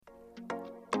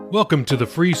Welcome to the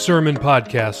free sermon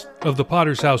podcast of the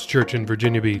Potter's House Church in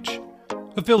Virginia Beach,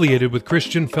 affiliated with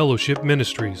Christian Fellowship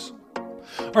Ministries.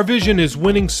 Our vision is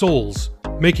winning souls,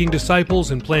 making disciples,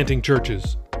 and planting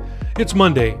churches. It's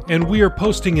Monday, and we are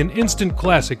posting an instant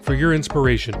classic for your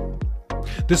inspiration.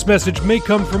 This message may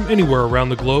come from anywhere around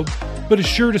the globe, but is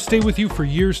sure to stay with you for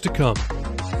years to come.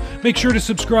 Make sure to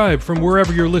subscribe from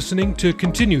wherever you're listening to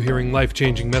continue hearing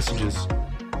life-changing messages.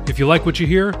 If you like what you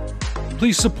hear,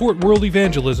 please support world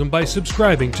evangelism by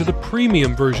subscribing to the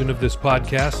premium version of this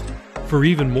podcast for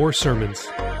even more sermons.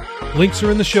 Links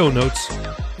are in the show notes.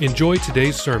 Enjoy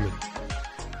today's sermon.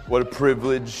 What a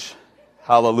privilege,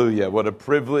 hallelujah, what a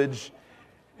privilege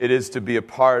it is to be a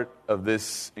part of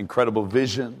this incredible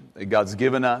vision that God's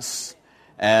given us.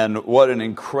 And what an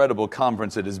incredible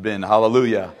conference it has been,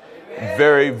 hallelujah. Amen.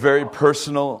 Very, very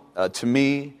personal to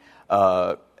me.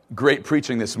 Great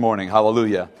preaching this morning,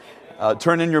 hallelujah.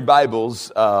 Turn in your Bibles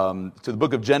to the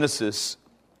book of Genesis.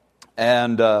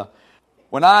 And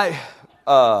when I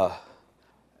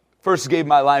first gave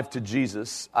my life to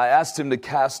Jesus, I asked Him to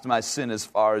cast my sin as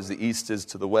far as the east is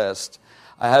to the west.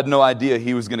 I had no idea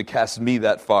He was going to cast me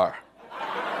that far.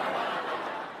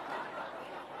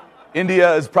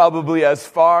 India is probably as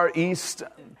far east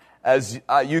as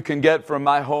you can get from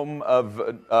my home of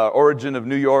origin of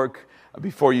New York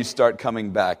before you start coming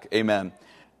back. Amen.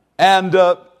 And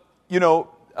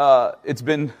it's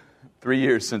been 3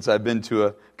 years since I've been to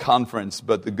a conference,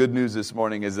 but the good news this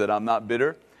morning is that I'm not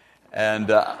bitter, and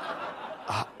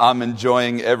I'm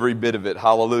enjoying every bit of it.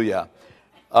 Hallelujah.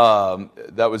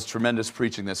 That was tremendous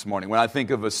preaching this morning. When I think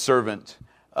of a servant,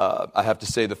 I have to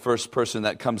say the first person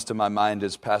that comes to my mind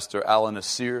is Pastor Alan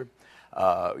Asir.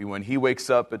 When he wakes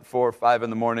up at 4 or 5 in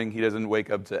the morning, he doesn't wake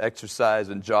up to exercise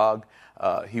and jog.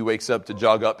 He wakes up to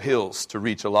jog up hills to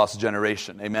reach a lost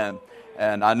generation. Amen.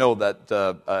 And I know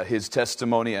that his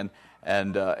testimony and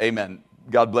amen.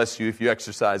 God bless you if you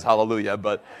exercise. Hallelujah.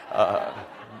 But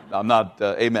I'm not,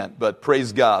 amen. But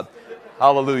praise God.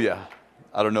 Hallelujah.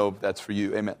 I don't know if that's for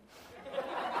you. Amen.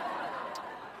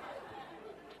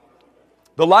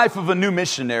 The life of a new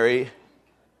missionary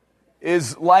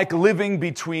is like living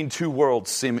between two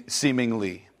worlds,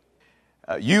 seemingly.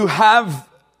 You have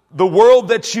the world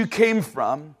that you came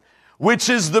from, which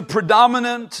is the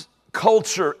predominant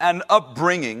culture and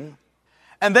upbringing,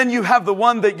 and then you have the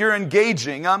one that you're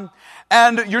engaging,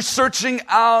 and you're searching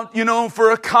out,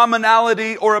 for a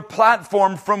commonality or a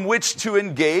platform from which to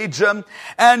engage,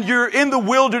 and you're in the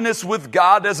wilderness with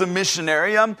God as a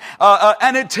missionary, and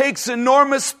it takes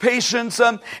enormous patience,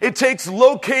 it takes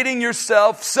locating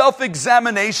yourself,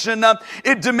 self-examination,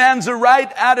 it demands a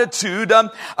right attitude,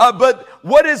 but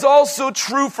what is also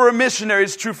true for a missionary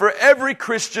is true for every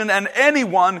Christian and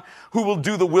anyone who will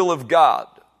do the will of God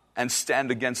and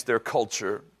stand against their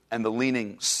culture and the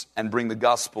leanings and bring the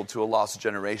gospel to a lost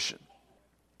generation.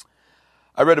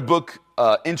 I read a book,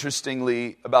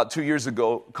 interestingly, about 2 years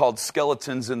ago called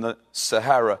Skeletons in the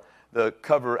Sahara. The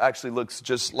cover actually looks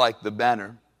just like the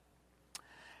banner.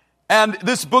 And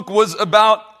this book was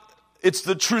about, it's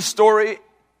the true story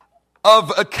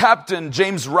of a captain,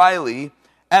 James Riley,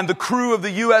 and the crew of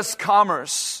the U.S.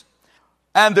 Commerce.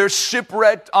 And they're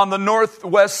shipwrecked on the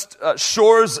northwest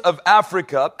shores of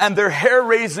Africa, and their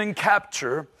hair-raising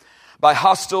capture by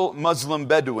hostile Muslim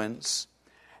Bedouins.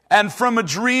 And from a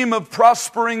dream of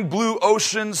prospering blue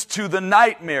oceans to the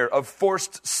nightmare of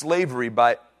forced slavery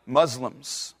by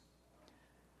Muslims.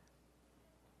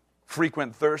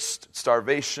 Frequent thirst,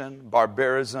 starvation,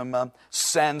 barbarism,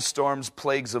 sandstorms,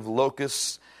 plagues of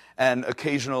locusts, and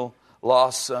occasional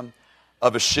loss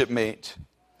of a shipmate.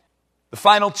 The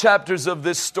final chapters of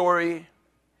this story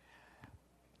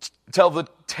tell the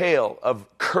tale of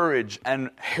courage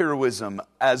and heroism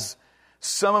as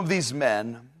some of these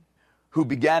men who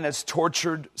began as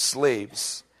tortured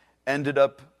slaves ended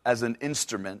up as an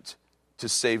instrument to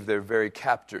save their very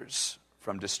captors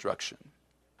from destruction.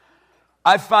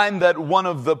 I find that one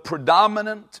of the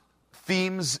predominant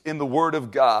themes in the Word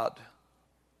of God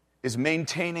is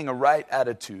maintaining a right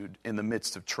attitude in the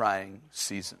midst of trying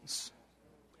seasons.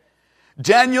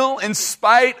 Daniel, in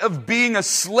spite of being a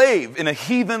slave in a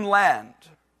heathen land,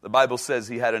 the Bible says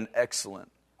he had an excellent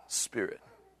spirit.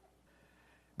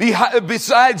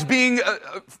 Besides being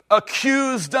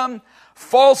accused,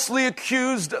 falsely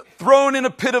accused, thrown in a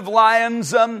pit of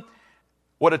lions,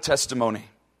 what a testimony.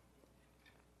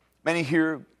 Many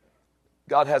here,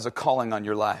 God has a calling on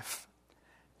your life.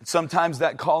 And sometimes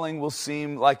that calling will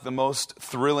seem like the most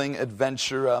thrilling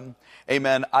adventure.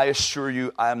 Amen. I assure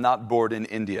you, I am not bored in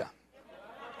India.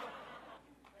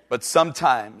 But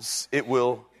sometimes it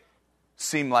will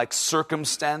seem like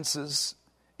circumstances,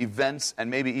 events, and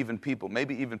maybe even people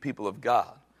of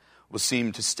God will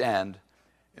seem to stand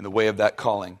in the way of that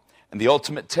calling. And the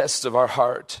ultimate test of our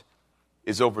heart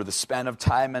is over the span of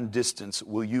time and distance.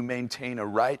 Will you maintain a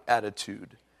right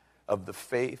attitude of the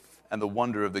faith and the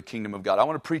wonder of the kingdom of God? I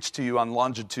want to preach to you on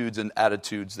longitudes and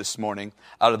attitudes this morning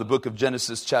out of the book of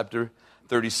Genesis chapter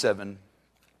 37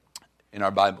 in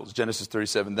our Bibles. Genesis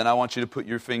 37. Then I want you to put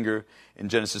your finger in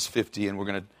Genesis 50, and we're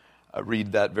going to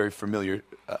read that very familiar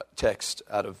text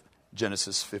out of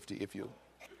Genesis 50, if you'll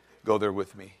go there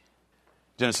with me.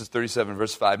 Genesis 37,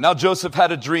 verse 5. Now Joseph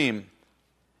had a dream,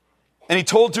 and he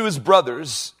told to his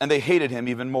brothers, and they hated him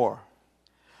even more.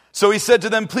 So he said to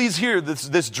them, please hear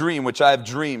this dream which I have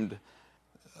dreamed.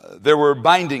 There were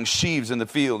binding sheaves in the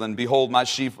field, and behold, my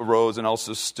sheaf arose and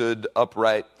also stood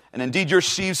upright. And indeed your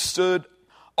sheaves stood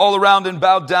all around and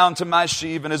bowed down to my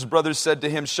sheaf. And his brothers said to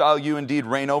him, shall you indeed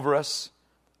reign over us?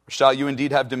 Or shall you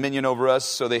indeed have dominion over us?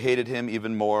 So they hated him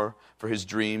even more for his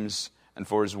dreams and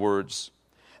for his words.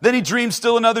 Then he dreamed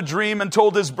still another dream and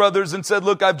told his brothers and said,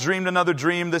 look, I've dreamed another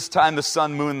dream. This time the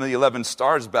sun, moon, and the 11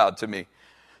 stars bowed to me.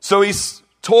 So he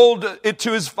told it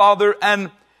to his father,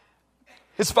 and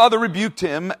his father rebuked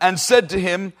him and said to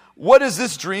him, what is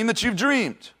this dream that you've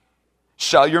dreamed?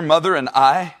 Shall your mother and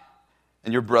I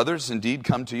and your brothers indeed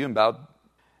come to you and bow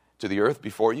to the earth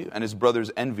before you? And his brothers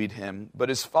envied him, but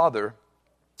his father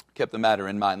kept the matter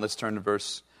in mind. Let's turn to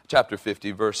chapter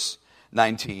 50, verse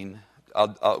 19.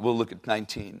 We'll look at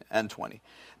 19 and 20.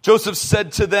 Joseph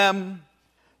said to them,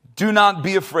 do not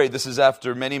be afraid. This is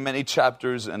after many, many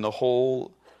chapters and the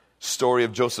whole story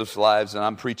of Joseph's lives. And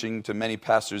I'm preaching to many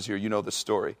pastors here. You know the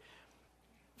story.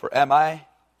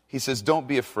 He says, don't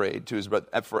be afraid to his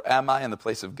brother. For am I in the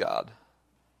place of God?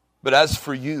 But as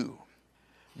for you,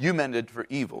 you meant it for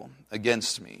evil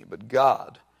against me. But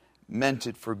God meant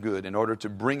it for good in order to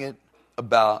bring it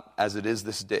about as it is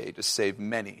this day, to save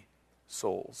many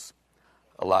souls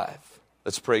alive.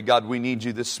 Let's pray. God, we need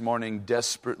you this morning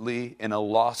desperately in a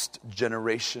lost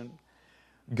generation.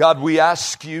 God, we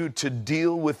ask you to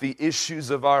deal with the issues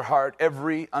of our heart,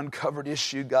 every uncovered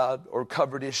issue, God, or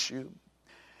covered issue.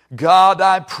 God,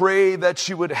 I pray that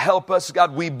you would help us.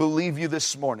 God, we believe you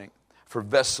this morning for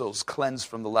vessels cleansed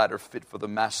from the latter, fit for the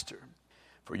master,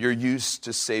 for your use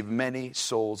to save many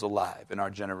souls alive in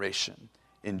our generation.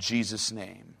 In Jesus'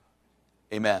 name,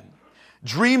 amen.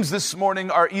 Dreams this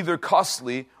morning are either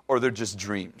costly or they're just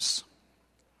dreams.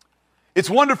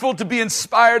 It's wonderful to be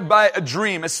inspired by a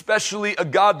dream, especially a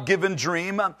God-given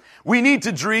dream. We need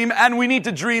to dream, and we need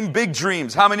to dream big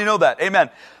dreams. How many know that?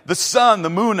 Amen. The sun, the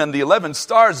moon, and the 11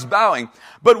 stars bowing.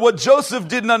 But what Joseph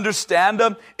didn't understand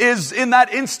is in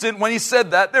that instant when he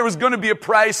said that, there was going to be a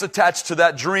price attached to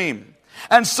that dream.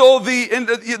 And so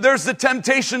there's the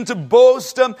temptation to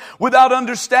boast without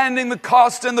understanding the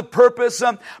cost and the purpose.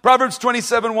 Proverbs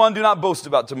 27:1, do not boast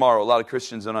about tomorrow. A lot of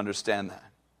Christians don't understand that.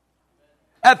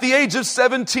 At the age of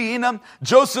 17,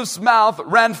 Joseph's mouth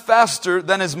ran faster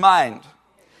than his mind.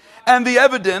 And the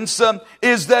evidence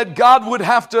is that God would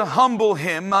have to humble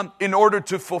him in order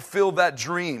to fulfill that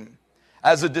dream.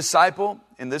 As a disciple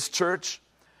in this church,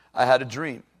 I had a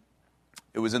dream.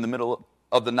 It was in the middle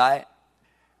of the night.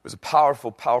 It was a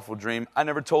powerful, powerful dream. I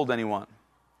never told anyone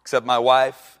except my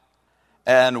wife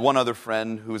and one other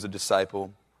friend who was a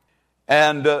disciple.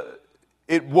 And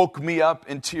it woke me up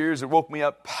in tears. It woke me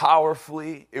up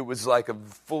powerfully. It was like a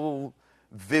full,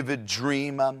 vivid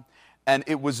dream. And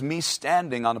it was me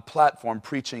standing on a platform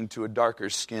preaching to a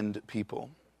darker-skinned people.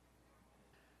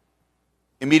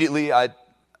 Immediately,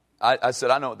 I said,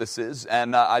 I know what this is.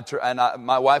 And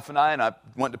my wife and I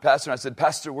went to Pastor, and I said,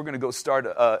 Pastor, we're going to go start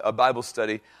a Bible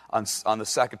study on the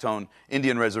Sackatoon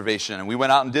Indian Reservation. And we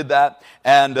went out and did that,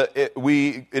 and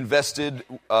we invested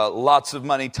lots of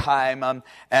money, time,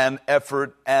 and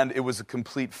effort, and it was a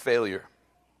complete failure.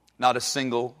 Not a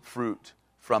single fruit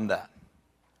from that.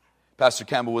 Pastor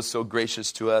Campbell was so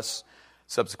gracious to us.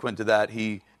 Subsequent to that,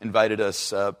 he invited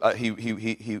us,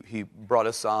 he brought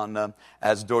us on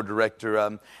as door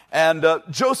director. And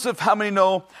Joseph, how many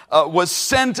know, was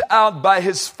sent out by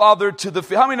his father to the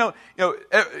field. How many know,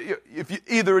 if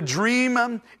either a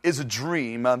dream is a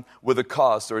dream with a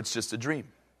cost, or it's just a dream.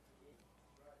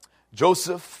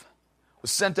 Joseph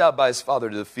was sent out by his father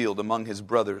to the field among his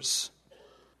brothers.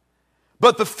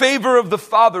 But the favor of the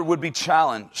father would be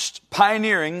challenged.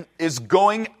 Pioneering is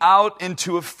going out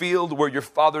into a field where your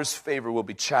father's favor will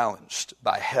be challenged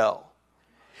by hell.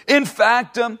 In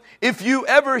fact, if you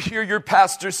ever hear your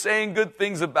pastor saying good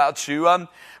things about you,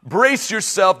 brace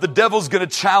yourself. The devil's going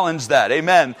to challenge that.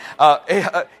 Amen.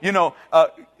 The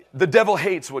devil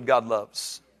hates what God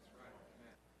loves.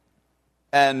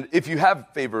 And if you have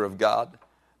favor of God,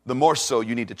 the more so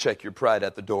you need to check your pride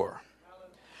at the door.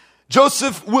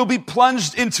 Joseph will be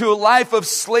plunged into a life of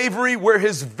slavery where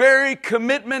his very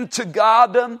commitment to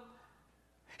God,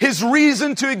 his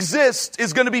reason to exist,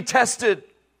 is going to be tested.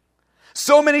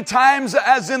 So many times,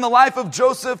 as in the life of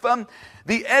Joseph,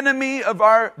 the enemy of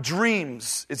our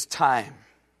dreams is time.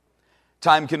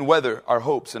 Time can weather our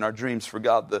hopes and our dreams for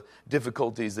God, the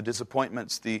difficulties, the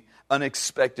disappointments, the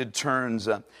unexpected turns.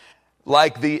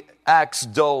 Like the axe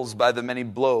dulls by the many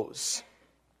blows,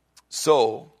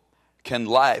 so can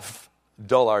life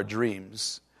dull our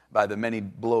dreams by the many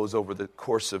blows over the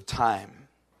course of time.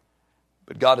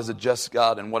 But God is a just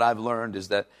God, and what I've learned is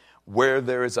that where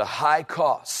there is a high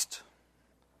cost,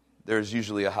 there is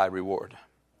usually a high reward.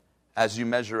 As you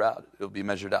measure out, it will be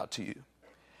measured out to you.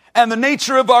 And the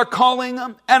nature of our calling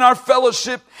and our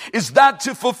fellowship is that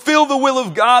to fulfill the will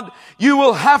of God, you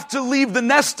will have to leave the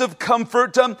nest of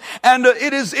comfort. And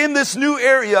it is in this new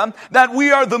area that we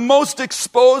are the most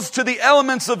exposed to the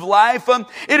elements of life.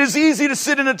 It is easy to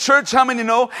sit in a church, how many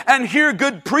know, and hear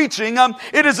good preaching.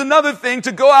 It is another thing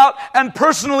to go out and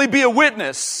personally be a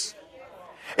witness.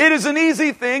 It is an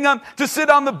easy thing to sit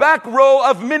on the back row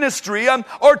of ministry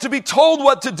or to be told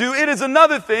what to do. It is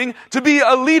another thing to be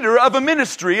a leader of a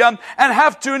ministry and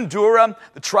have to endure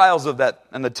the trials of that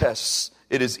and the tests.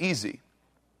 It is easy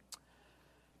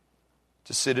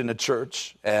to sit in a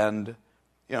church and,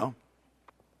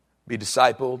 be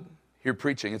discipled, hear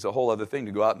preaching. It's a whole other thing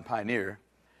to go out and pioneer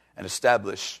and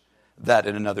establish that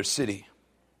in another city.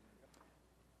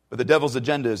 But the devil's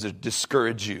agenda is to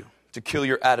discourage you, to kill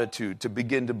your attitude, to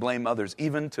begin to blame others,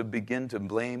 even to begin to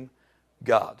blame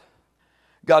God.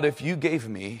 God, if you gave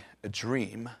me a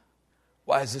dream,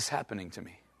 why is this happening to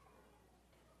me?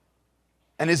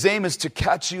 And his aim is to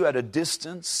catch you at a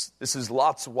distance. This is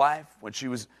Lot's wife. When she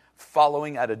was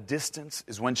following at a distance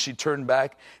is when she turned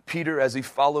back. Peter, as he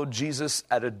followed Jesus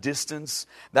at a distance,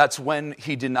 that's when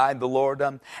he denied the Lord.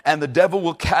 And the devil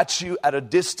will catch you at a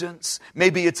distance.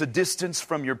 Maybe it's a distance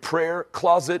from your prayer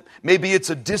closet. Maybe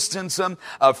it's a distance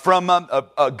from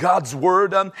God's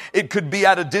word. It could be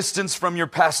at a distance from your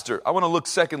pastor. I want to look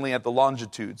secondly at the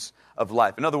longitudes of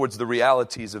life. In other words, the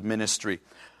realities of ministry.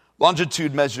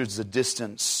 Longitude measures the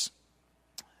distance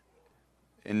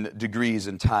in degrees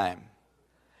and time.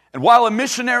 And while a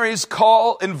missionary's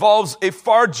call involves a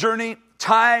far journey,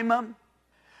 time,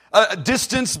 a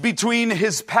distance between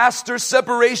his pastor,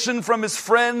 separation from his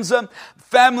friends,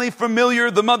 family, familiar,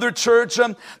 the mother church,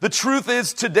 the truth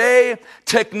is today,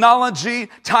 technology,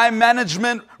 time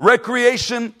management,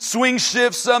 recreation, swing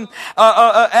shifts,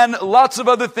 and lots of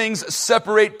other things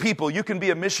separate people. You can be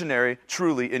a missionary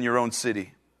truly in your own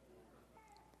city.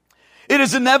 It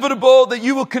is inevitable that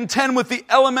you will contend with the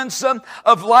elements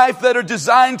of life that are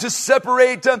designed to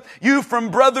separate you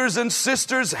from brothers and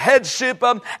sisters, headship,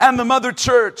 and the mother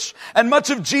church. And much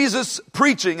of Jesus'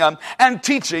 preaching and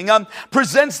teaching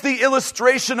presents the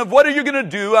illustration of what are you going to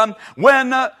do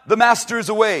when the master is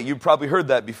away. You've probably heard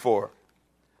that before.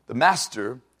 The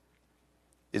master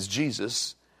is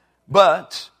Jesus,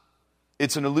 but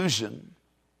it's an allusion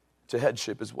to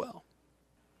headship as well.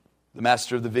 The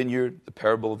master of the vineyard, the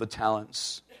parable of the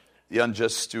talents, the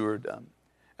unjust steward,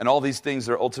 and all these things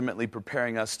are ultimately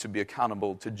preparing us to be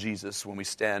accountable to Jesus when we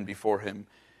stand before him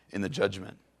in the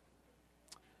judgment.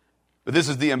 But this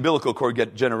is the umbilical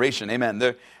cord generation,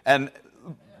 amen. And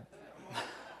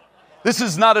this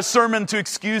is not a sermon to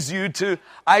excuse you to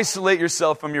isolate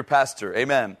yourself from your pastor,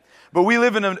 amen. But we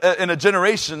live in a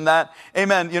generation that,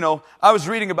 amen, I was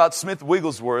reading about Smith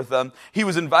Wigglesworth. He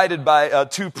was invited by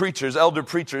two preachers, elder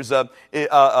preachers, and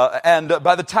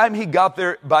by the time he got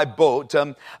there by boat,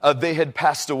 they had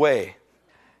passed away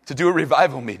to do a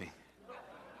revival meeting.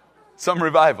 Some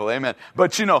revival, amen.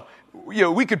 But,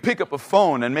 we could pick up a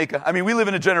phone and we live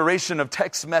in a generation of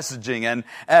text messaging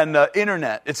and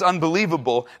internet. It's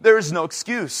unbelievable. There is no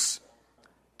excuse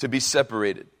to be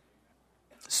separated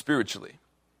spiritually.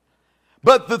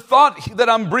 But the thought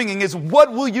that I'm bringing is,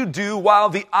 what will you do while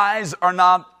the eyes are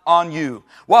not on you?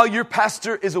 While your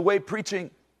pastor is away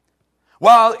preaching?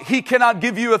 While he cannot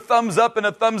give you a thumbs up and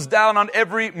a thumbs down on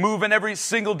every move and every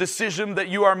single decision that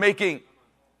you are making?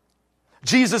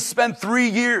 Jesus spent 3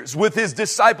 years with his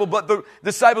disciples, but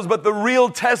the real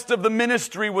test of the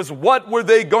ministry was, what were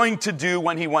they going to do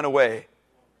when he went away?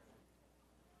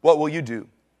 What will you do?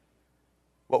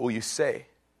 What will you say?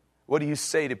 What do you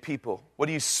say to people? What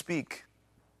do you speak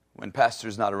when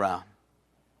pastor's not around?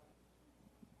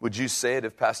 Would you say it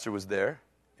if pastor was there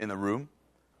in the room?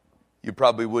 You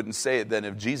probably wouldn't say it then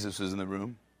if Jesus was in the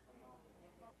room.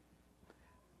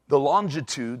 The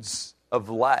longitudes of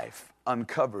life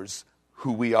uncovers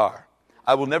who we are.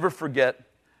 I will never forget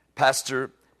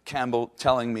Pastor Campbell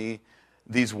telling me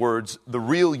these words, the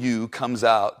real you comes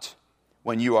out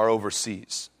when you are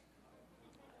overseas.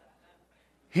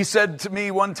 He said to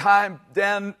me one time,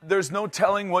 Dan, there's no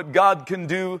telling what God can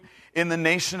do in the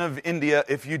nation of India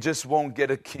if you just won't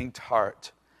get a kinked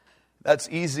heart. That's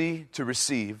easy to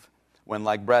receive when,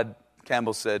 like Brad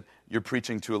Campbell said, you're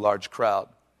preaching to a large crowd.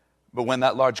 But when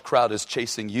that large crowd is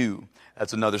chasing you,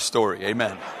 that's another story.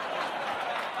 Amen.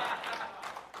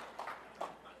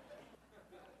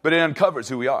 But it uncovers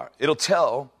who we are. It'll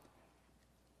tell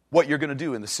what you're going to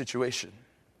do in the situation,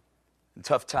 in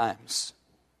tough times.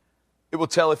 It will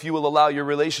tell if you will allow your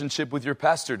relationship with your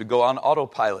pastor to go on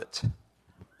autopilot.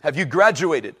 Have you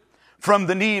graduated from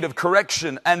the need of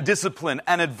correction and discipline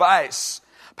and advice?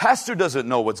 Pastor doesn't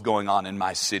know what's going on in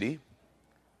my city.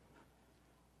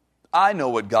 I know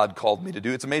what God called me to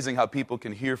do. It's amazing how people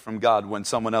can hear from God when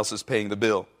someone else is paying the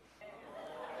bill.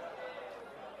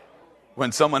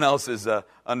 When someone else is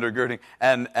undergirding.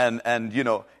 And you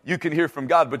know, you can hear from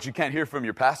God, but you can't hear from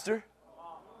your pastor.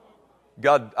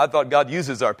 I thought God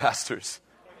uses our pastors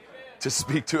to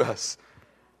speak to us.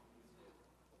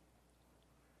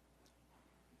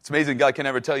 It's amazing God can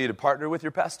never tell you to partner with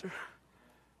your pastor.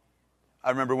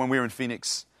 I remember when we were in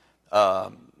Phoenix,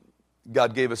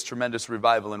 God gave us tremendous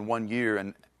revival in 1 year,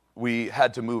 and we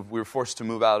had to move. We were forced to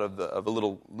move out of a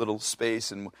little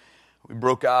space, and we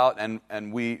broke out,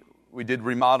 and we did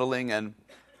remodeling, and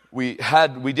we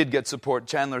did get support.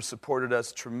 Chandler supported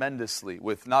us tremendously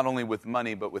with not only with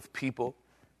money but with people,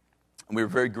 and we were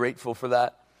very grateful for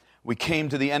that. We came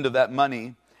to the end of that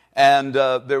money, and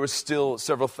there was still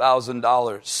several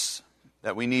 $1,000s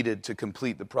that we needed to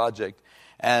complete the project.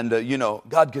 And, you know,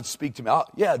 God could speak to me.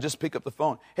 Yeah, just pick up the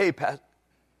phone. Hey, Pastor.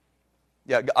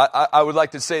 Yeah, I would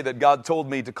like to say that God told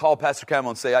me to call Pastor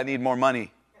Campbell and say, I need more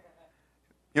money.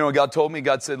 You know what God told me?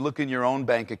 God said, look in your own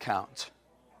bank account.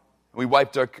 We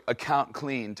wiped our account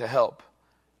clean to help,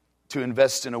 to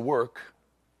invest in a work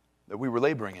that we were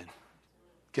laboring in.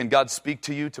 Can God speak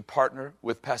to you to partner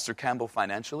with Pastor Campbell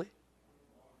financially?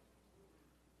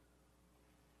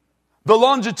 The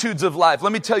longitudes of life.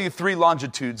 Let me tell you 3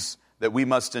 longitudes that we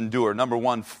must endure. Number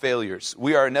 1, failures.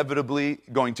 We are inevitably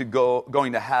going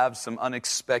to have some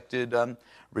unexpected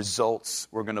results.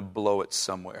 We're going to blow it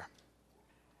somewhere.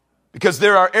 Because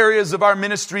there are areas of our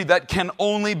ministry that can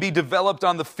only be developed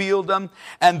on the field.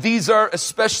 And these are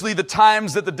especially the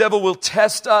times that the devil will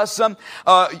test us.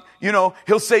 You know,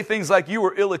 he'll say things like, you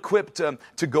were ill-equipped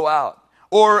to go out.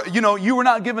 Or, you know, you were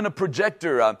not given a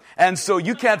projector, and so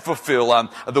you can't fulfill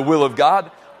the will of God.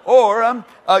 Or,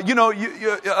 you know,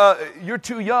 you're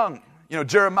too young. You know,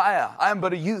 Jeremiah, I am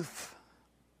but a youth.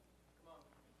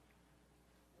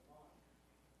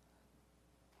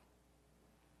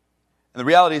 And the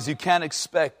reality is you can't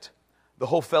expect the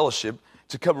whole fellowship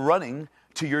to come running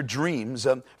to your dreams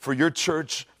for your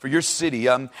church, for your city,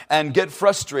 and get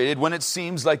frustrated when it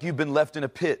seems like you've been left in a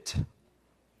pit.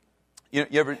 You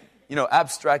know,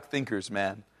 abstract thinkers,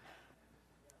 man.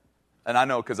 And I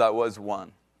know because I was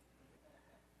one.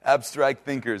 Abstract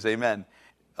thinkers, amen.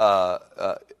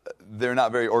 They're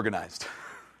not very organized.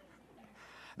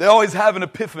 They always have an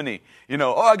epiphany. You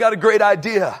know, I got a great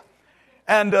idea.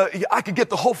 And I could get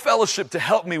the whole fellowship to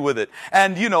help me with it.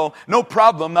 And, you know, no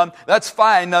problem. That's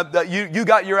fine. You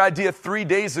got your idea 3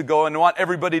 days ago and want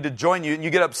everybody to join you. And you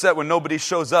get upset when nobody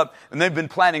shows up. And they've been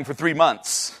planning for 3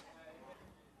 months.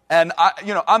 And,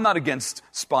 I'm not against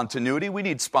spontaneity. We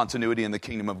need spontaneity in the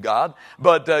kingdom of God.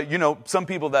 But, some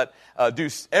people that do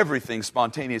everything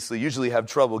spontaneously usually have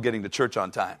trouble getting to church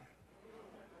on time.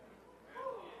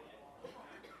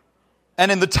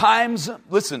 And in the times,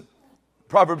 listen,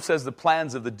 Proverbs says the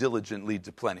plans of the diligent lead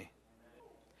to plenty.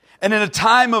 And in a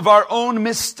time of our own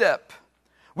misstep,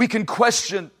 we can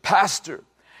question pastor.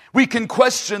 We can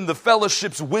question the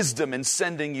fellowship's wisdom in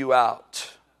sending you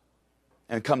out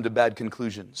and come to bad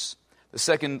conclusions. The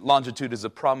second longitude is the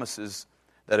promises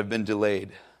that have been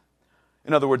delayed.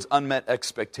 In other words, unmet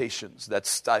expectations that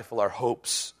stifle our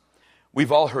hopes.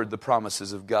 We've all heard the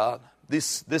promises of God.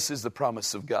 This is the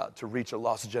promise of God, to reach a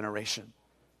lost generation.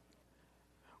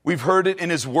 We've heard it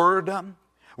in His Word.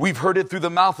 We've heard it through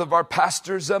the mouth of our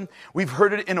pastors. We've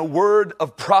heard it in a word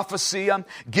of prophecy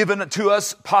given to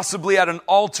us possibly at an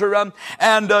altar.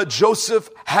 And Joseph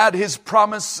had his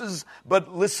promises,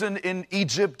 but listen, in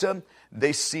Egypt,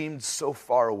 they seemed so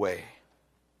far away.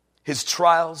 His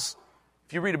trials,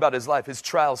 if you read about his life, his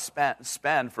trials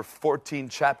spanned for 14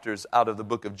 chapters out of the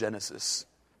book of Genesis.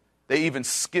 They even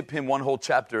skip him one whole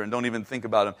chapter and don't even think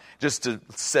about him just to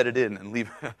set it in and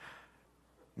leave,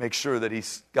 make sure that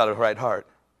he's got a right heart.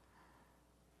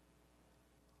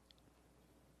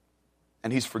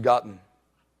 And he's forgotten.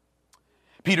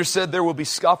 Peter said there will be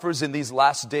scoffers in these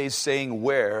last days saying,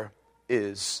 where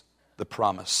is the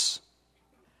promise?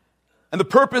 And the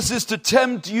purpose is to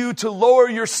tempt you to lower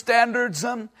your standards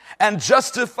and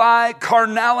justify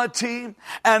carnality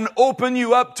and open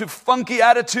you up to funky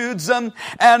attitudes.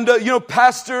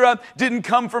 Pastor didn't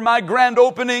come for my grand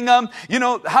opening.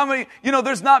 How many,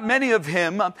 there's not many of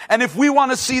him. And if we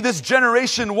want to see this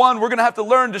generation one, we're going to have to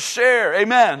learn to share.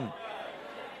 Amen.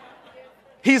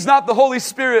 He's not the Holy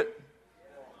Spirit.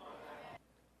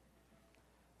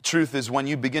 Truth is, when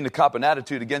you begin to cop an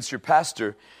attitude against your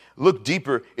pastor, look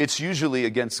deeper, it's usually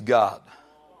against God.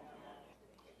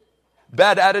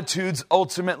 Bad attitudes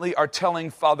ultimately are telling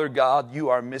Father God, you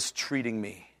are mistreating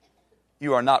me.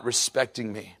 You are not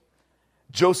respecting me.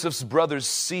 Joseph's brothers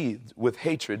seethed with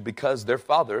hatred because their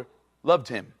father loved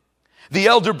him. The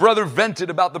elder brother vented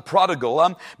about the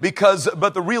prodigal,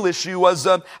 but the real issue was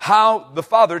how the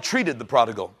father treated the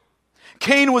prodigal.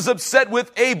 Cain was upset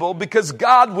with Abel because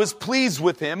God was pleased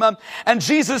with him. And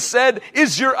Jesus said,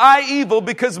 is your eye evil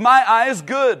because my eye is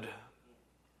good?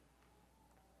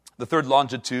 The third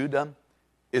longitude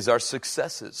is our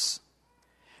successes.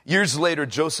 Years later,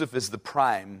 Joseph is the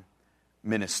prime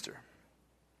minister.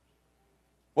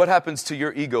 What happens to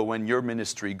your ego when your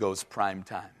ministry goes prime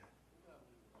time?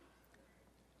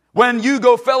 When you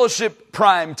go fellowship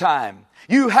prime time,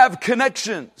 you have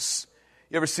connections.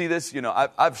 You ever see this?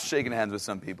 I've shaken hands with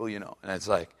some people, and it's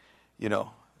like,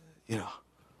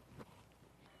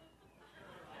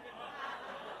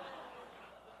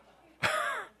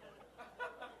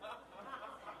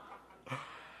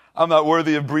 I'm not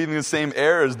worthy of breathing the same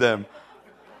air as them.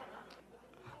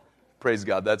 Praise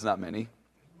God, that's not many.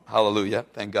 Hallelujah,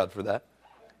 thank God for that.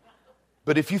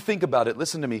 But if you think about it,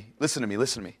 listen to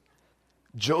me.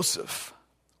 Joseph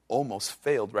almost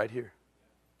failed right here.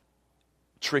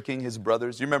 Tricking his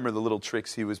brothers. You remember the little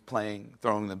tricks he was playing,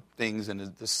 throwing the things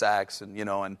in the sacks, and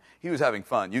he was having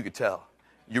fun. You could tell.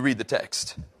 You read the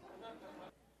text.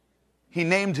 He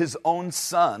named his own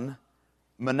son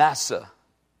Manasseh,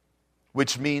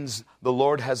 which means the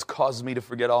Lord has caused me to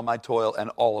forget all my toil and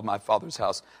all of my father's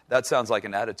house. That sounds like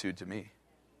an attitude to me.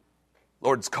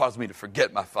 Lord's caused me to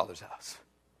forget my father's house.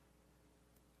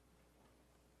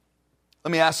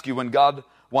 Let me ask you, when God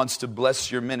wants to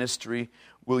bless your ministry,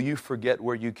 will you forget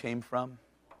where you came from?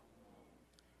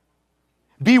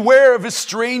 Beware of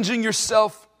estranging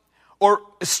yourself or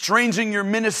estranging your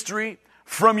ministry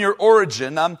from your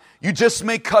origin. You just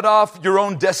may cut off your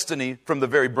own destiny from the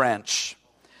very branch.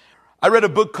 I read a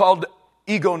book called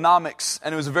Egonomics,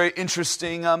 and it was a very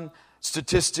interesting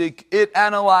statistic. It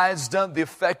analyzed the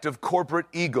effect of corporate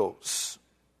egos.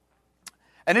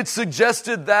 And it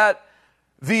suggested that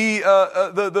the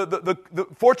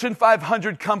Fortune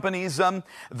 500 companies,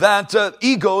 that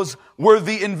egos were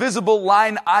the invisible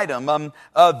line item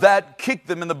that kicked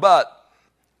them in the butt.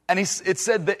 And it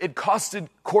said that it costed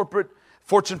corporate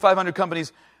Fortune 500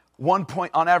 companies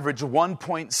on average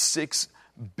 $1.6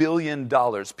 billion,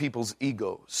 people's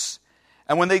egos.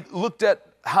 And when they looked at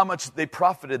how much they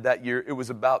profited that year, it was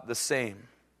about the same.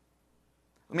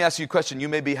 Let me ask you a question. You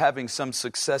may be having some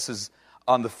successes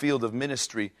on the field of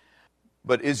ministry,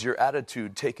 but is your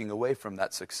attitude taking away from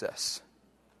that success?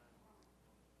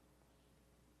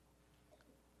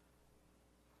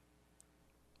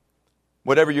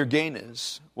 Whatever your gain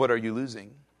is, what are you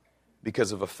losing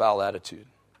because of a foul attitude?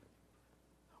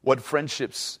 What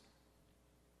friendships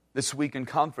this week in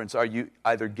conference are you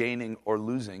either gaining or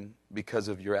losing because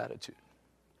of your attitude?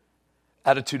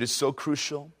 Attitude is so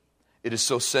crucial. It is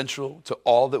so central to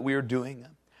all that we are doing.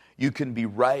 You can be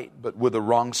right, but with a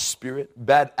wrong spirit.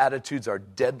 Bad attitudes are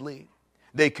deadly.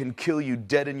 They can kill you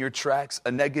dead in your tracks.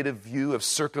 A negative view of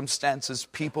circumstances,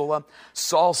 people.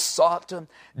 Saul sought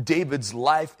David's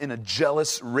life in a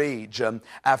jealous rage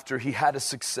after he had a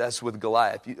success with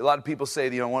Goliath. A lot of people say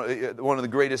one of the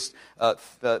greatest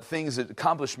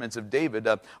accomplishments of David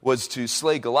was to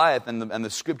slay Goliath, and the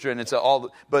scripture, and it's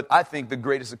all. But I think the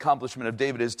greatest accomplishment of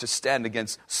David is to stand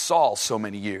against Saul so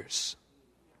many years.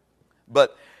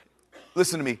 But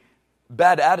listen to me,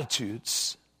 bad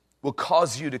attitudes will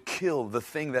cause you to kill the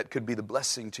thing that could be the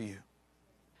blessing to you.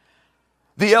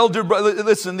 The elder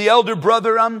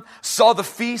brother saw the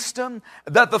feast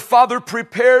that the father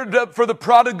prepared for the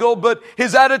prodigal, but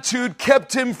his attitude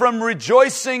kept him from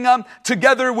rejoicing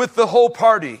together with the whole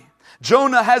party.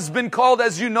 Jonah has been called,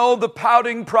 as you know, the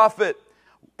pouting prophet.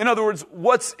 In other words,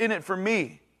 what's in it for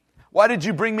me? Why did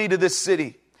you bring me to this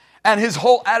city? And his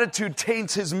whole attitude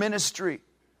taints his ministry.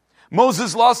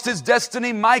 Moses lost his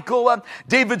destiny. Michal,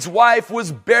 David's wife, was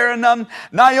barren.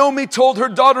 Naomi told her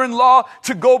daughter-in-law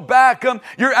to go back.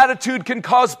 Your attitude can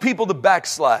cause people to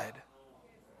backslide.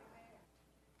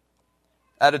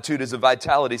 Attitude is a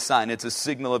vitality sign. It's a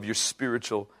signal of your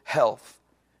spiritual health.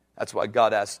 That's why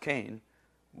God asked Cain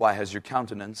Why has your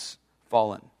countenance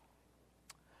fallen?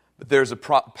 But there's a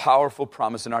powerful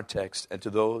promise in our text, and to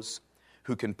those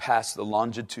who can pass the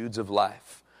longitudes of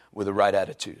life with the right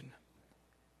attitude.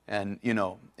 And, in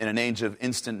an age of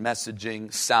instant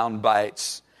messaging, sound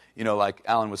bites, like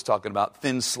Alan was talking about,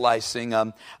 thin slicing,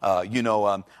 Facebook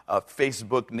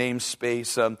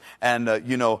namespace,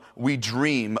 and, we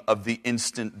dream of the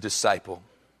instant disciple.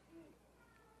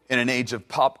 In an age of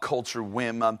pop culture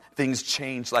whim, things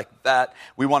change like that.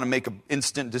 We want to make an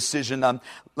instant decision.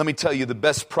 Let me tell you, the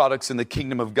best products in the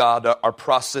kingdom of God are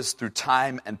processed through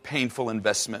time and painful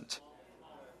investment.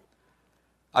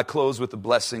 I close with the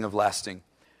blessing of lasting.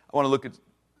 I want to look at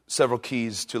several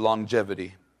keys to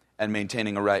longevity and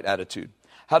maintaining a right attitude.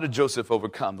 How did Joseph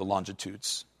overcome the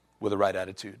longitudes with a right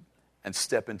attitude and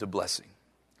step into blessing?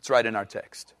 It's right in our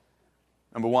text.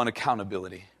 Number one,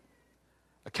 accountability.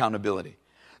 Accountability.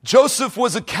 Joseph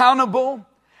was accountable,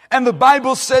 and the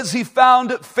Bible says he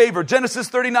found favor. Genesis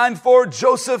 39:4,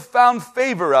 Joseph found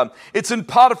favor. It's in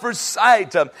Potiphar's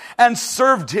sight, and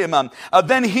served him.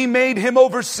 Then he made him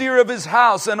overseer of his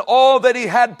house and all that he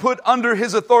had put under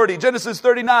his authority. Genesis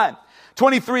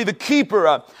 39:23, the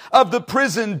keeper of the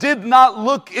prison did not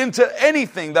look into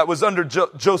anything that was under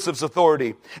Joseph's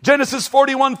authority. Genesis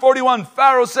 41:41,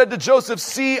 Pharaoh said to Joseph,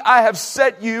 "See, I have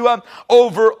set you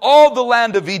over all the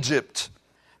land of Egypt."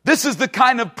 This is the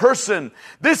kind of person,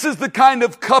 this is the kind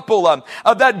of couple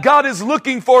that God is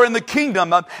looking for in the kingdom,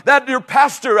 that your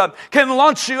pastor can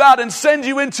launch you out and send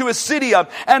you into a city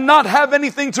and not have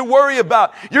anything to worry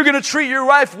about. You're going to treat your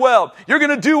wife well. You're going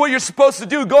to do what you're supposed to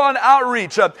do. Go on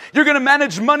outreach. You're going to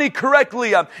manage money correctly.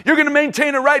 You're going to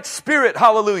maintain a right spirit.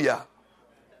 Hallelujah.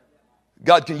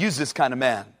 God can use this kind of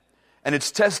man. And it's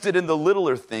tested in the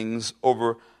littler things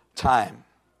over time.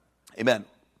 Amen.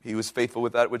 He was faithful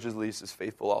with that which is least, is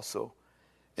faithful also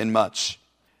in much.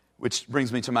 Which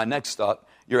brings me to my next thought,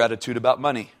 your attitude about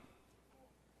money.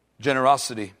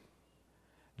 Generosity.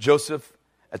 Joseph,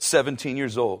 at 17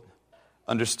 years old,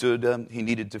 understood he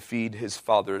needed to feed his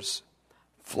father's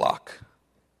flock.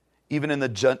 Even in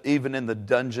the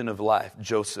dungeon of life,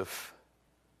 Joseph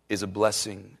is a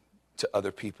blessing to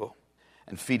other people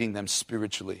and feeding them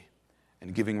spiritually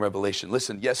and giving revelation.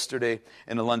 Listen, yesterday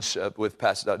in a lunch with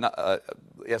Pastor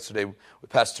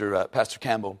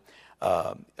Campbell,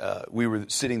 we were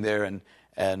sitting there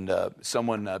and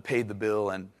someone paid the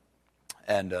bill and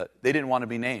they didn't want to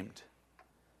be named.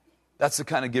 That's the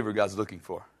kind of giver God's looking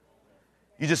for.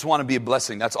 You just want to be a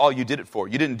blessing. That's all you did it for.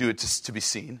 You didn't do it to be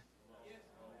seen.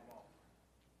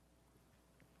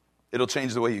 It'll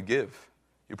change the way you give.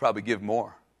 You'll probably give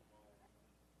more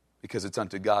because it's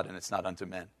unto God and it's not unto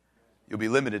men. You'll be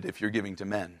limited if you're giving to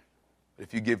men. But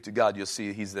if you give to God, you'll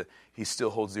see He still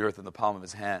holds the earth in the palm of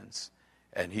His hands.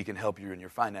 And He can help you in your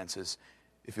finances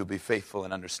if you'll be faithful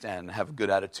and understand and have a good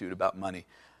attitude about money.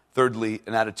 Thirdly,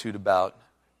 an attitude about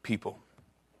people.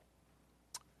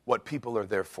 What people are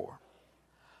there for.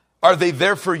 Are they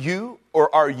there for you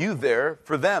or are you there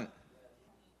for them?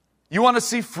 You want to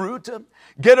see fruit?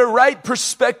 Get a right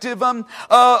perspective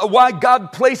why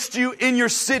God placed you in your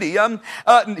city.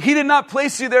 He did not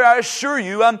place you there, I assure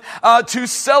you, to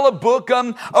sell a book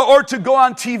or to go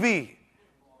on TV.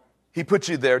 He put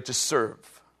you there to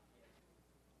serve,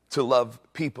 to love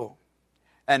people.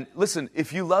 And listen,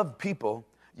 if you love people,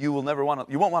 you won't want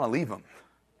to leave them.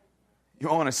 You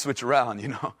won't want to switch around,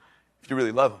 if you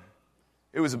really love them.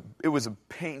 It was a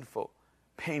painful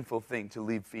thing to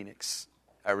leave Phoenix,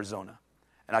 Arizona.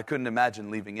 And I couldn't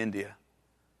imagine leaving India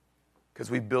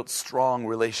because we built strong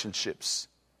relationships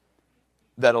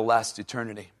that'll last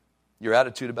eternity. Your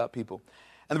attitude about people.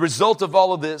 And the result of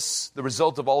all of this, the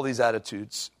result of all these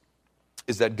attitudes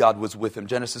is that God was with him.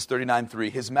 Genesis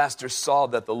 39:3, his master saw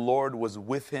that the Lord was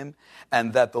with him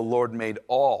and that the Lord made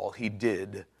all he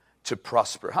did to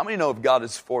prosper. How many know if God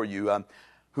is for you,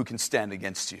 who can stand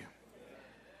against you?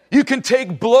 You can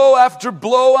take blow after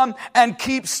blow and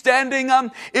keep standing.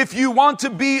 If you want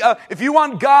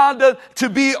God to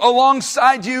be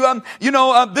alongside you,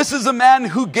 this is a man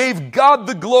who gave God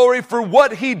the glory for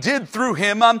what he did through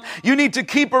him. You need to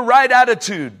keep a right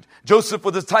attitude. Joseph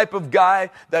was the type of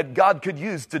guy that God could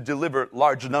use to deliver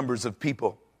large numbers of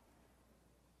people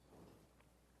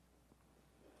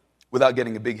without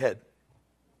getting a big head.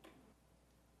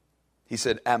 He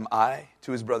said, am I,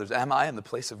 to his brothers, am I in the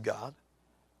place of God?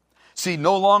 See,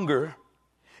 no longer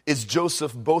is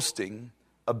Joseph boasting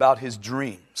about his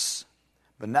dreams,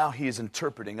 but now he is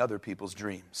interpreting other people's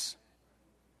dreams.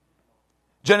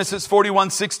 Genesis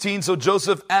 41:16, so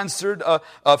Joseph answered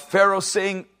Pharaoh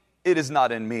saying, it is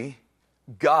not in me.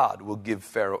 God will give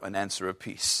Pharaoh an answer of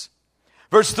peace.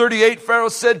 Verse 38, Pharaoh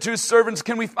said to his servants,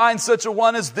 can we find such a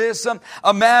one as this?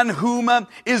 A man whom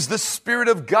is the Spirit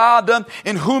of God,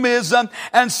 in whom is,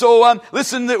 and so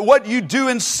listen, what you do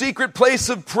in secret place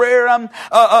of prayer,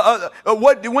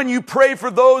 when you pray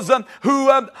for those who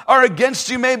are against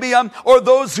you maybe, or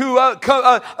those who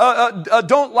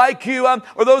don't like you,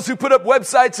 or those who put up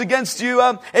websites against you,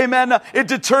 amen, it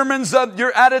determines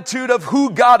your attitude of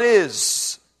who God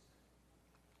is.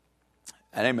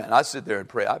 And amen, I sit there and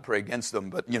pray. I pray against them,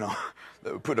 but they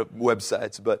put up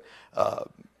websites, but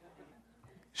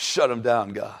shut them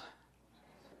down, God.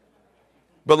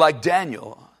 But like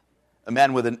Daniel, a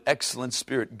man with an excellent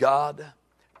spirit,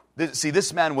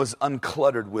 this man was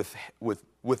uncluttered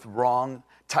with wrong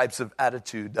types of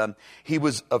attitude. He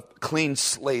was a clean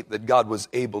slate that God was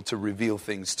able to reveal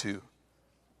things to.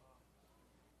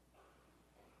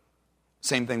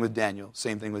 Same thing with Daniel,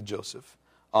 same thing with Joseph,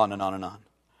 on and on and on.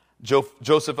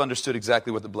 Joseph understood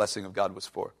exactly what the blessing of God was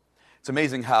for. It's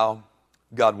amazing how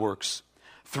God works.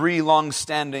 3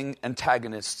 long-standing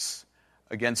antagonists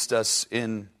against us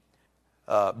in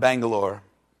Bangalore.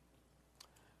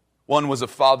 One was a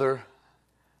father.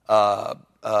 For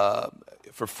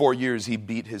 4 years, he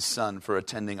beat his son for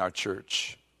attending our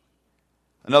church.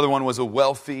 Another one was a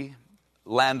wealthy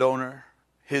landowner.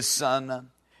 His son,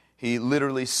 he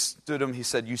literally stood him. He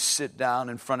said, "You sit down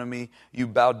in front of me. You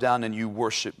bow down and you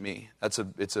worship me." It's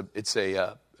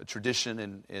a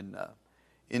tradition in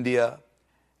India.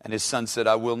 And his son said,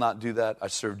 "I will not do that. I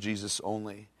serve Jesus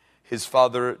only." His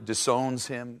father disowns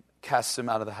him, casts him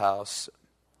out of the house.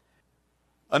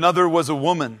 Another was a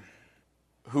woman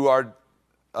who our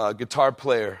guitar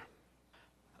player,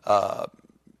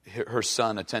 her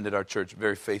son attended our church,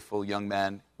 very faithful young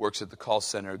man, works at the call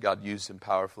center. God used him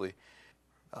powerfully,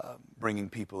 bringing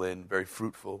people in, very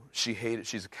fruitful.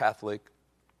 She's a Catholic,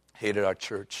 hated our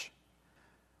church.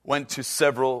 Went to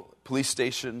several police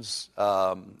stations,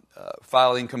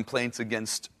 filing complaints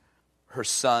against her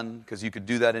son, because you could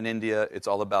do that in India. It's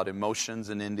all about emotions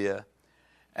in India.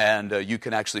 And you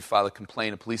can actually file a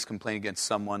police complaint against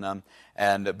someone,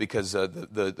 and because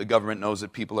the government knows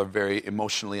that people are very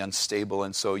emotionally unstable,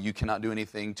 and so you cannot do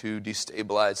anything to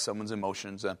destabilize someone's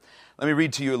emotions. Let me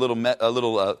read to you a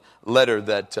little letter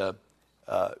that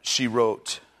she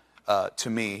wrote to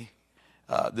me.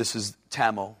 This is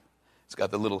Tamil. It's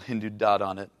got the little Hindu dot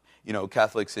on it. You know,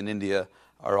 Catholics in India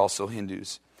are also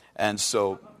Hindus, and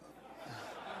so.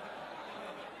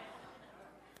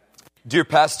 Dear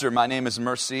Pastor, my name is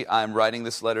Mercy. I am writing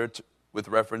this letter with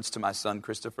reference to my son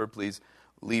Christopher. Please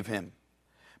leave him.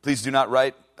 Please do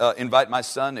not invite my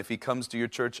son. If he comes to your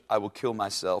church, I will kill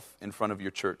myself in front of your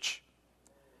church.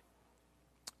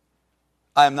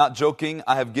 I am not joking.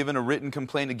 I have given a written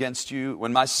complaint against you.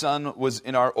 When my son was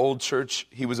in our old church,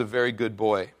 he was a very good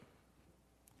boy.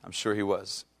 I'm sure he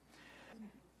was.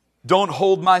 Don't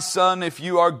hold my son. If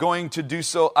you are going to do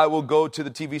so, I will go to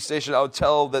the TV station. I will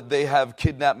tell that they have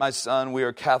kidnapped my son. We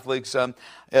are Catholics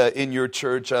in your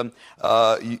church.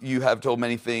 You have told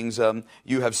many things.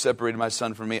 You have separated my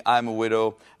son from me. I'm a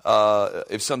widow.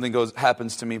 If something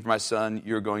happens to me for my son,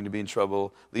 you're going to be in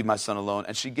trouble. Leave my son alone.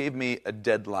 And she gave me a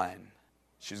deadline.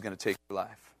 She's going to take her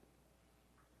life.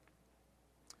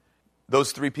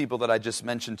 Those 3 people that I just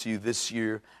mentioned to you this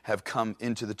year have come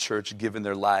into the church, given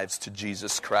their lives to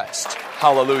Jesus Christ.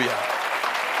 Hallelujah.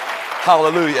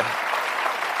 Hallelujah.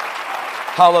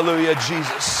 Hallelujah,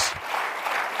 Jesus.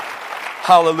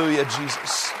 Hallelujah,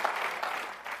 Jesus.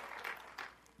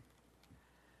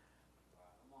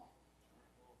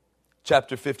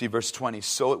 Chapter 50, verse 20.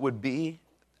 So it would be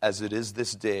as it is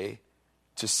this day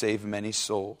to save many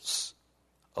souls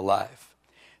alive.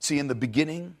 See, in the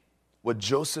beginning, what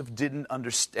Joseph didn't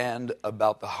understand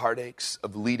about the heartaches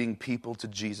of leading people to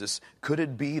Jesus, could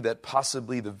it be that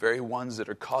possibly the very ones that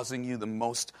are causing you the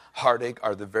most heartache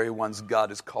are the very ones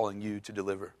God is calling you to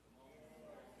deliver?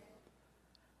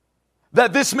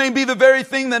 That this may be the very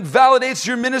thing that validates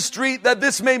your ministry, that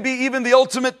this may be even the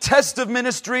ultimate test of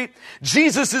ministry.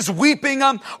 Jesus is weeping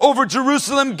over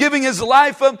Jerusalem, giving his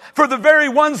life for the very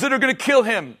ones that are going to kill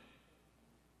him.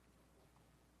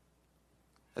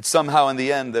 That somehow in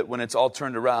the end, that when it's all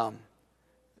turned around,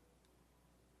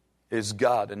 it is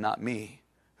God and not me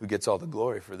who gets all the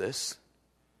glory for this.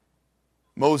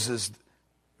 Moses,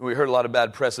 we heard a lot of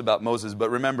bad press about Moses, but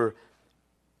remember,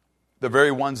 the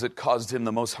very ones that caused him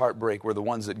the most heartbreak were the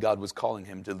ones that God was calling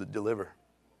him to deliver.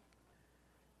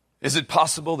 Is it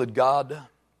possible that God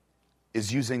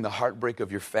is using the heartbreak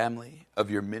of your family, of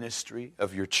your ministry,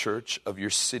 of your church, of your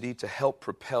city to help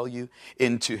propel you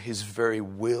into his very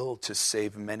will to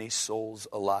save many souls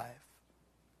alive?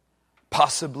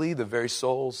 Possibly the very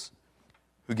souls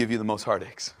who give you the most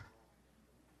heartaches.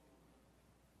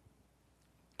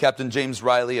 Captain James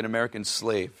Riley, an American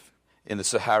slave in the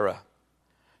Sahara,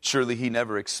 surely he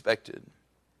never expected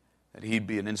that he'd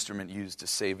be an instrument used to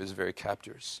save his very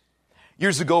captors.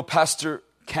 Years ago, Pastor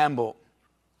Campbell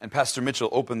and Pastor Mitchell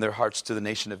opened their hearts to the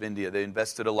nation of India. They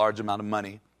invested a large amount of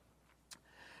money.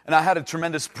 And I had a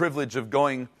tremendous privilege of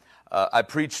going. I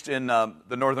preached in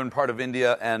the northern part of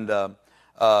India and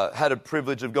had a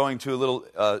privilege of going to a little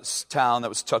town that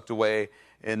was tucked away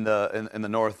in the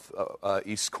north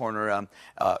east corner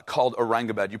called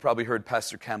Aurangabad. You probably heard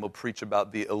Pastor Campbell preach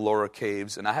about the Ellora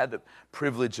caves, and I had the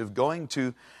privilege of going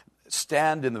to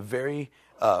stand in the very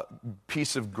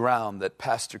piece of ground that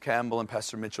Pastor Campbell and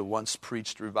Pastor Mitchell once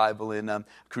preached revival in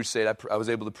crusade. I was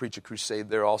able to preach a crusade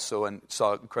there also and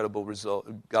saw incredible result.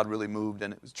 God really moved,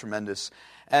 and it was tremendous.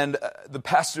 And the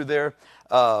pastor there,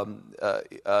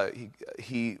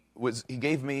 he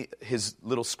gave me his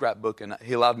little scrapbook, and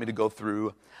he allowed me to go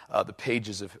through the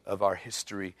pages of our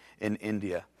history in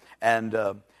India. And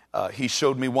he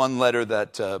showed me one letter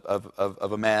that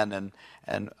of a man,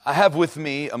 and I have with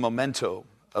me a memento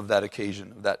of that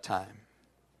occasion, of that time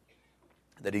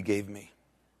that he gave me.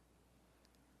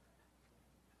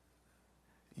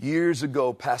 Years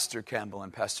ago, Pastor Campbell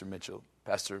and Pastor Mitchell,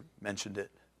 Pastor mentioned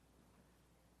it,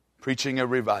 preaching a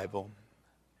revival.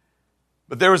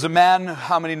 But there was a man,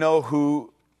 how many know,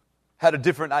 who had a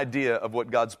different idea of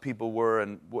what God's people were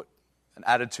and what an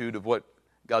attitude of what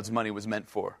God's money was meant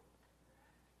for.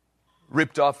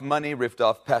 Ripped off money, ripped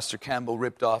off Pastor Campbell,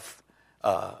 ripped off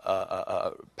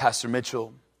Pastor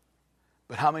Mitchell.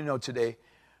 But how many know today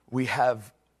we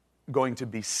have going to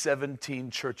be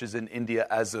 17 churches in India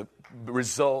as a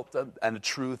result and a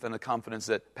truth and a confidence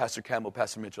that Pastor Campbell,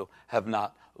 Pastor Mitchell have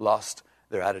not lost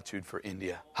their attitude for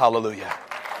India. Hallelujah.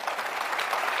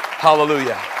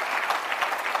 Hallelujah.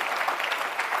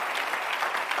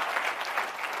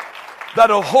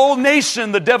 That a whole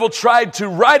nation the devil tried to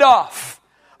write off,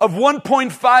 of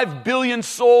 1.5 billion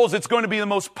souls, it's going to be the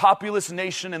most populous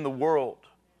nation in the world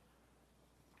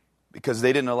because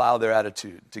they didn't allow their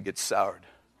attitude to get soured.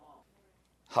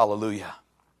 Hallelujah.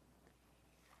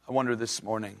 I wonder this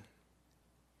morning,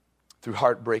 through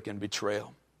heartbreak and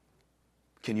betrayal,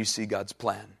 can you see God's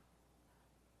plan?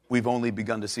 We've only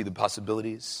begun to see the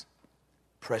possibilities.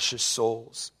 Precious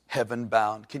souls, heaven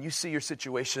bound. Can you see your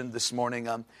situation this morning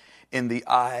in the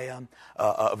eye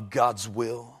of God's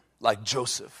will? Like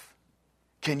Joseph,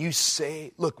 can you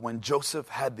say, look, when Joseph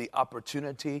had the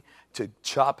opportunity to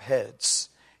chop heads,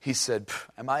 he said,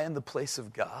 am I in the place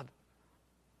of God?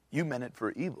 You meant it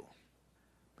for evil,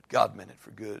 but God meant it for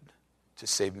good, to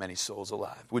save many souls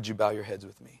alive. Would you bow your heads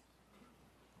with me?